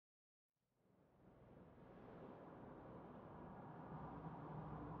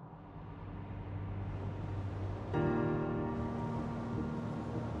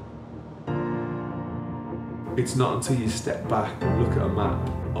it's not until you step back and look at a map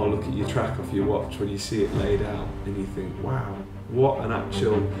or look at your track off your watch when you see it laid out and you think, wow, what an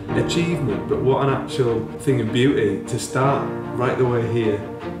actual achievement, but what an actual thing of beauty to start right the way here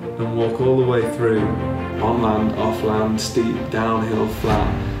and walk all the way through, on land, off land, steep, downhill,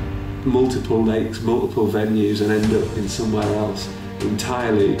 flat, multiple lakes, multiple venues, and end up in somewhere else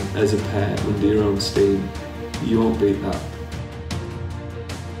entirely as a pair under your own steam. You won't beat that.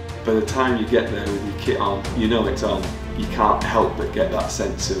 By the time you get there with your kit on, you know it's on. You can't help but get that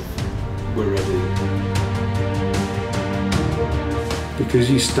sense of, we're ready.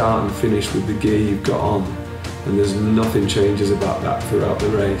 Because you start and finish with the gear you've got on, and there's nothing changes about that throughout the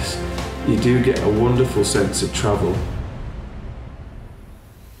race, you do get a wonderful sense of travel.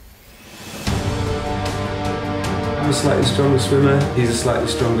 I'm a slightly stronger swimmer, he's a slightly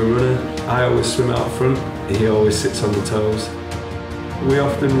stronger runner. I always swim out front, he always sits on the toes. We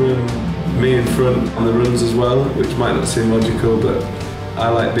often run me in front on the runs as well, which might not seem logical, but I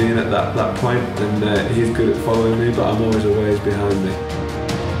like being at that point, and he's good at following me, but I'm always a ways behind me.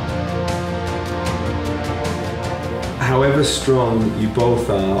 However strong you both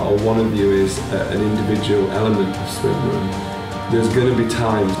are, or one of you is an individual element of swimrun, there's going to be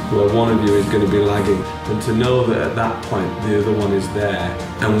times where one of you is going to be lagging, and to know that at that point the other one is there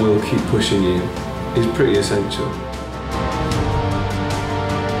and will keep pushing you is pretty essential.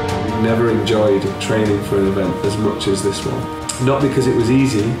 Never enjoyed training for an event as much as this one. Not because it was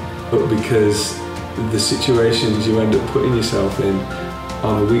easy, but because the situations you end up putting yourself in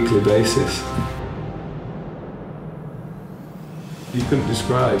on a weekly basis. You couldn't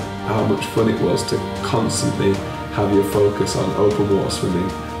describe how much fun it was to constantly have your focus on open water swimming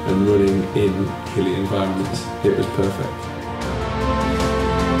and running in hilly environments. It was perfect.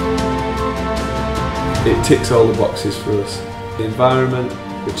 It ticks all the boxes for us. The environment,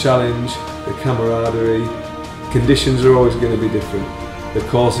 the challenge, the camaraderie, conditions are always going to be different. The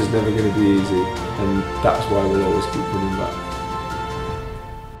course is never going to be easy, and that's why we'll always keep coming back.